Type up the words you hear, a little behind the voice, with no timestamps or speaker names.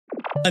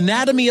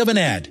Anatomy of an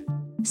ad.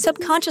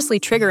 Subconsciously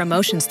trigger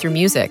emotions through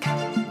music.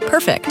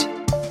 Perfect.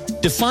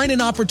 Define an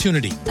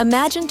opportunity.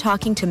 Imagine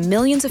talking to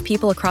millions of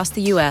people across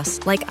the U.S.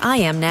 like I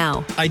am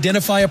now.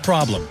 Identify a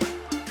problem.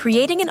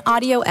 Creating an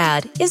audio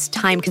ad is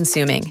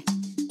time-consuming.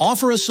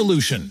 Offer a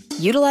solution.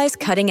 Utilize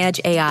cutting-edge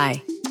AI.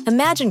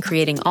 Imagine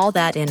creating all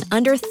that in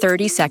under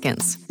 30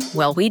 seconds.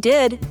 Well, we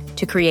did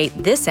to create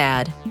this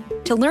ad.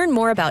 To learn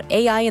more about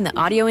AI in the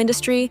audio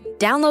industry,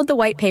 download the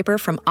white paper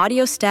from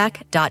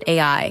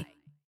audiostack.ai.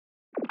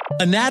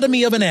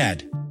 Anatomy of an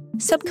ad.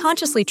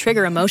 Subconsciously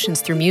trigger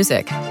emotions through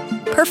music.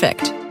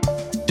 Perfect.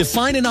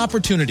 Define an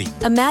opportunity.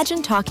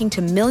 Imagine talking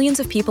to millions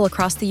of people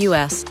across the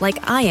U.S.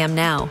 like I am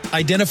now.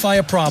 Identify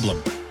a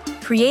problem.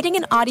 Creating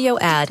an audio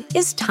ad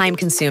is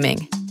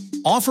time-consuming.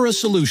 Offer a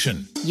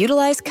solution.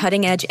 Utilize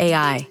cutting-edge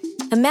AI.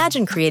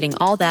 Imagine creating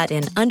all that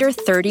in under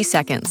 30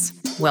 seconds.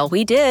 Well,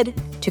 we did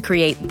to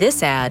create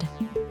this ad.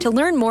 To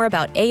learn more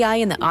about AI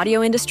in the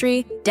audio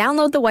industry,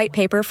 download the white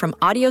paper from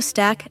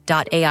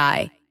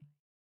audiostack.ai.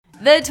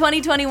 The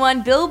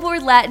 2021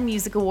 Billboard Latin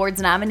Music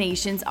Awards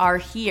nominations are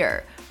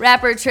here.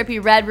 Rapper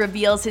Trippie Redd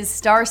reveals his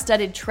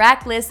star-studded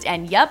track list,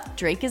 and yup,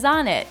 Drake is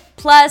on it.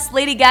 Plus,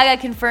 Lady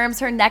Gaga confirms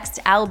her next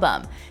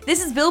album.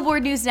 This is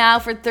Billboard News Now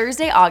for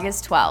Thursday,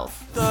 August 12th.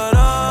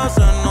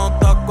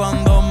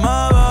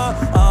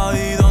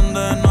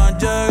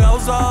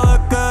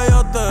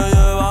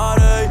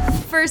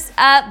 First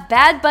up,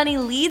 Bad Bunny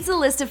leads the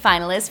list of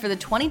finalists for the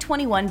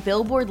 2021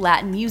 Billboard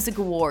Latin Music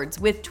Awards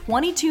with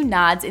 22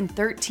 nods in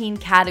 13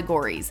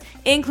 categories,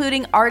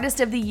 including Artist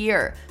of the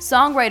Year,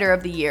 Songwriter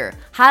of the Year,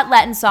 Hot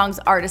Latin Songs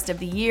Artist of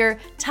the Year,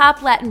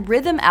 Top Latin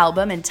Rhythm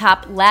Album, and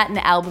Top Latin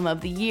Album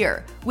of the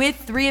Year, with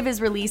 3 of his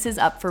releases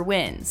up for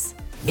wins.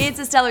 It's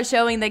a stellar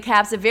showing that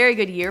caps a very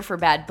good year for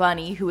Bad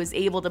Bunny, who was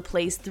able to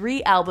place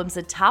 3 albums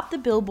atop the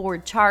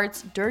Billboard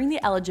charts during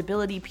the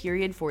eligibility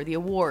period for the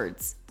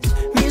awards.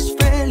 Mis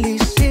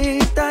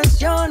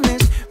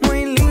felicitaciones,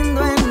 muy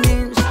lindo en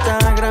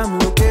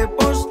Instagram lo que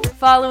poste.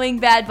 Following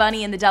Bad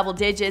Bunny in the double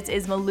digits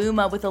is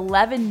Maluma with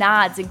 11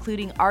 nods,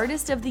 including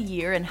Artist of the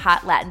Year and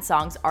Hot Latin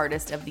Songs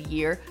Artist of the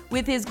Year,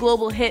 with his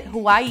global hit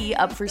Hawaii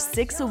up for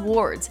 6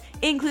 awards,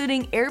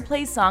 including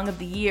Airplay Song of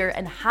the Year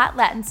and Hot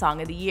Latin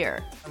Song of the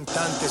Year.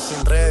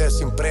 Sin redes,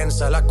 sin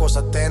prensa, la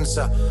cosa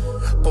tensa.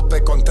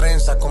 Pope con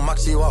trenza, con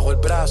Maxi bajo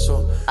el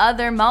brazo.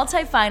 Other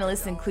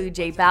multi-finalists include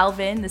J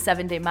Balvin, the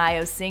 7 de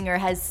Mayo singer,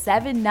 has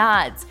 7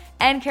 nods,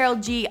 and Karol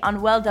G,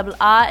 Anuel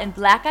AA, and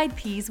Black Eyed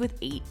Peas with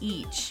 8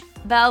 each.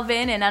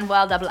 Balvin and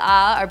Anuel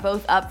AA are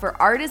both up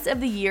for Artist of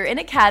the Year in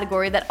a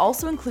category that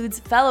also includes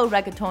fellow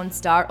reggaeton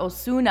star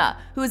Ozuna,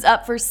 who is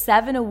up for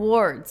 7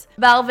 awards.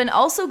 Balvin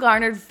also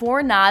garnered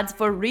 4 nods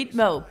for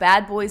Ritmo,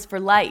 Bad Boys for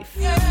Life.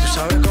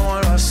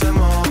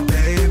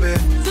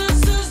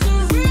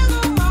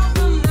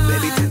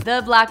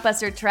 The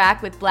blockbuster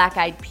track with Black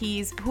Eyed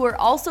Peas, who are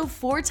also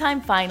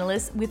 4-time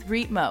finalists with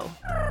Ritmo.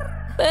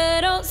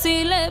 Pero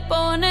si le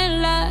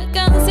ponen la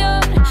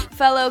canción.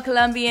 Fellow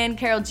Colombian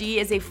Karol G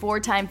is a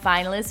 4-time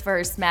finalist for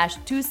her smash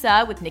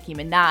Tusa with Nicki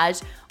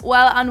Minaj,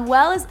 while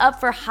Anuel is up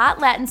for Hot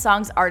Latin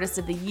Songs Artist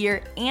of the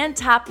Year and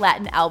Top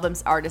Latin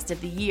Albums Artist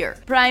of the Year,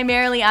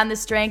 primarily on the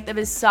strength of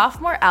his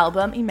sophomore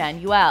album,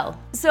 Emmanuel.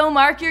 So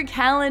mark your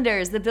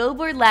calendars, the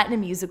Billboard Latin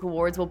Music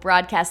Awards will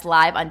broadcast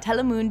live on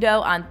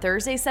Telemundo on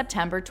Thursday,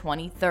 September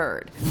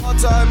 23rd.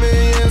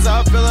 Multi-millions,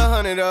 I feel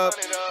 100 up.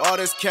 All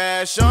this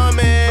cash on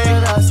me,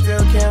 but I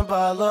still can't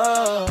buy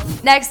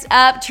love. Next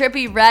up,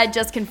 Trippie Redd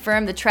just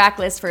confirmed the track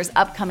list for his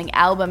upcoming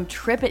album,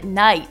 Trip at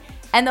Night.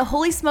 And the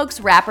Holy Smokes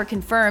rapper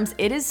confirms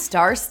it is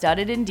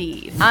star-studded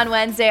indeed. On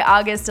Wednesday,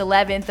 August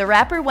 11th, the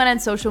rapper went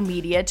on social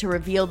media to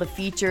reveal the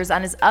features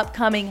on his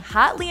upcoming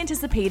hotly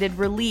anticipated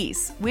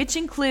release, which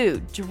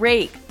include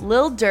Drake,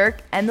 Lil Durk,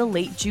 and the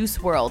late Juice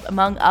WRLD,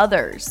 among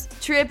others.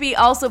 Trippie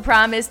also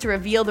promised to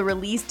reveal the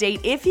release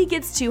date if he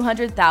gets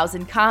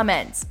 200,000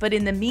 comments, but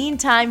in the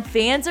meantime,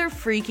 fans are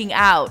freaking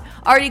out,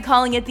 already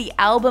calling it the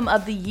album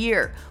of the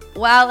year,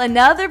 while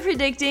another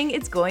predicting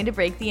it's going to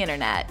break the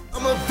internet.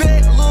 I'm a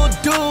big little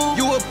dude,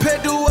 you a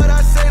pet, do what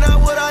I say,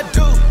 not what I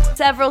do.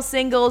 Several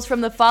singles from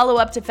the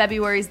follow-up to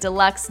February's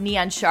deluxe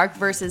Neon Shark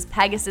vs.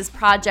 Pegasus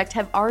project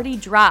have already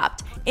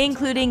dropped,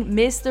 including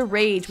Miss the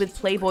Rage with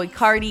Playboi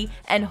Carti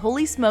and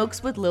Holy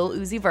Smokes with Lil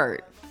Uzi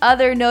Vert.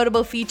 Other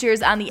notable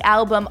features on the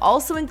album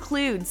also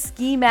include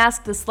Ski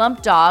Mask the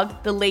Slump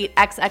Dog, the late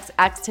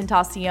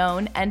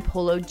XXXTentacion, and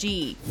Polo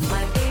G.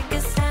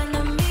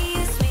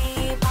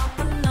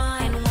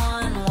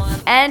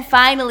 And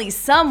finally,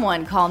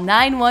 someone call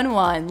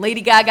 911. Lady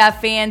Gaga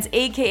fans,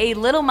 aka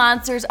Little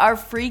Monsters, are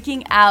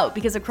freaking out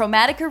because a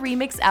Chromatica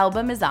remix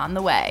album is on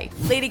the way.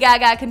 Lady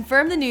Gaga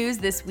confirmed the news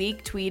this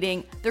week,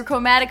 tweeting, "The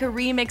Chromatica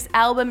remix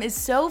album is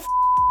so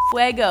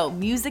fuego,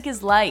 music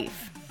is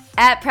life."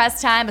 At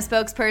press time, a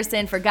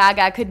spokesperson for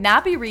Gaga could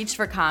not be reached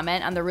for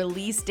comment on the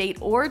release date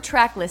or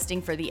track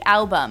listing for the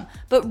album,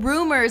 but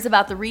rumors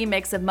about the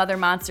remix of Mother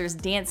Monster's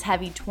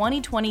dance-heavy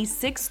 2020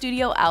 sixth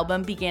studio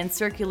album began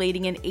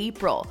circulating in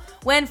April,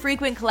 when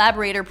frequent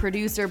collaborator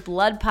producer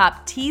Blood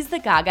Pop teased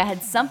that Gaga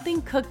had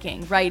something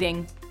cooking,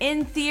 writing,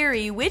 In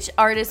theory, which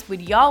artist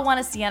would y'all want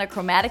to see on a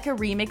Chromatica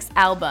remix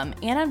album,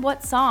 and on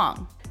what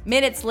song?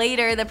 Minutes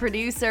later, the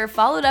producer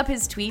followed up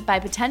his tweet by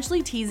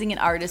potentially teasing an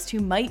artist who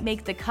might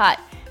make the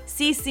cut,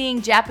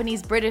 CCing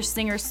Japanese-British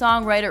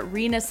singer-songwriter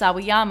Rina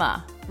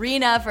Sawayama.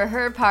 Rina, for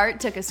her part,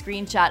 took a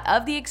screenshot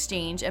of the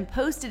exchange and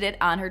posted it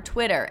on her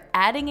Twitter,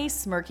 adding a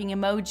smirking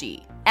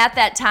emoji. At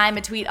that time,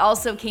 a tweet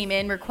also came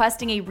in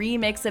requesting a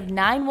remix of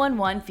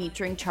 911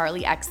 featuring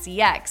Charli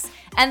XCX,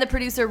 and the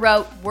producer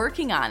wrote,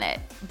 "Working on it."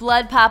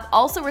 Blood Pop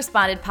also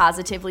responded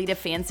positively to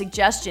fan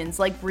suggestions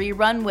like Bree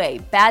Runway,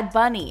 Bad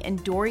Bunny,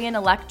 and Dorian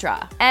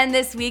Electra. And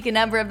this week, a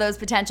number of those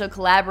potential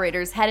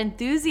collaborators had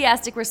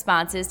enthusiastic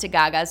responses to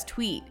Gaga's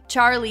tweet.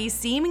 Charli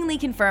seemingly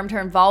confirmed her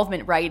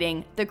involvement,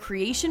 writing, "The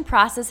creation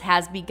process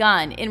has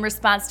begun," in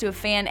response to a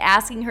fan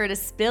asking her to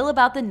spill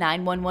about the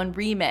 911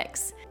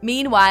 remix.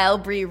 Meanwhile,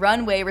 Bree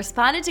Runway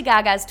responded to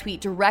Gaga's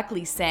tweet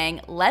directly saying,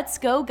 "Let's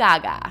go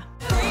Gaga."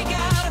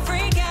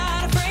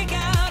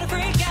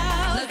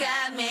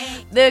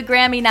 The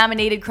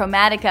Grammy-nominated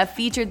Chromatica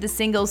featured the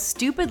singles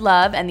Stupid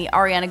Love and the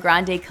Ariana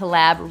Grande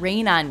collab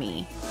Rain on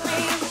Me.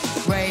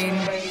 Rain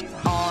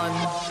on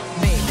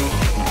Me.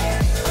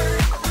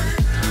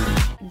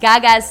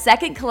 Gaga's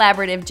second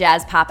collaborative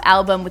jazz pop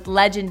album with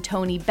legend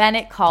Tony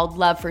Bennett called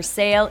Love for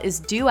Sale is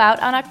due out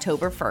on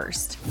October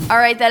 1st. All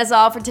right, that is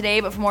all for today,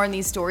 but for more on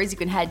these stories, you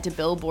can head to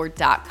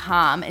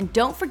Billboard.com, and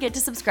don't forget to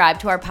subscribe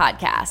to our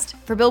podcast.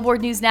 For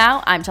Billboard News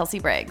Now, I'm Chelsea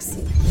Briggs.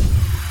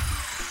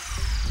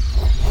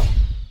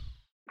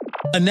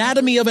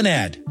 Anatomy of an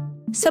ad.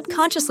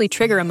 Subconsciously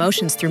trigger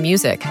emotions through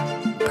music.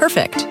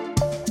 Perfect.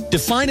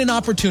 Define an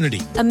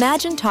opportunity.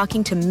 Imagine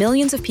talking to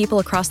millions of people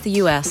across the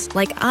U.S.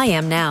 like I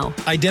am now.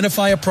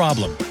 Identify a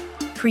problem.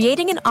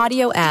 Creating an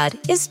audio ad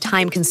is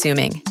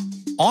time-consuming.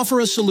 Offer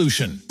a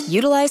solution.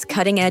 Utilize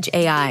cutting-edge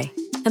AI.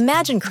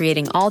 Imagine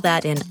creating all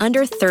that in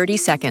under 30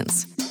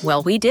 seconds.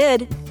 Well, we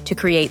did to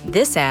create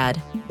this ad.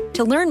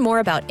 To learn more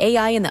about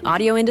AI in the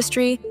audio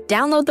industry,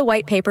 download the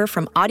white paper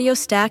from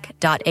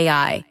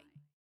audiostack.ai.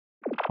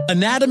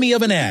 Anatomy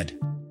of an ad.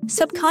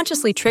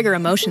 Subconsciously trigger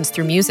emotions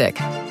through music.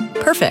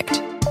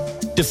 Perfect.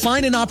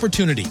 Define an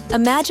opportunity.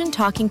 Imagine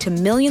talking to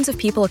millions of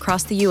people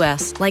across the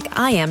U.S. like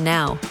I am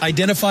now.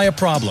 Identify a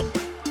problem.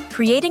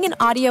 Creating an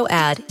audio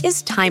ad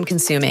is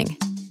time-consuming.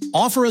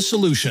 Offer a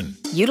solution.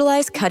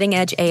 Utilize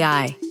cutting-edge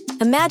AI.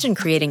 Imagine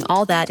creating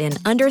all that in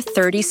under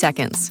 30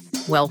 seconds.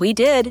 Well, we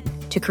did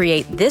to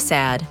create this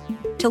ad.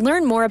 To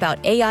learn more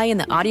about AI in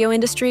the audio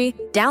industry,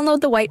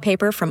 download the white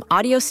paper from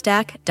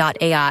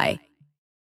audiostack.ai.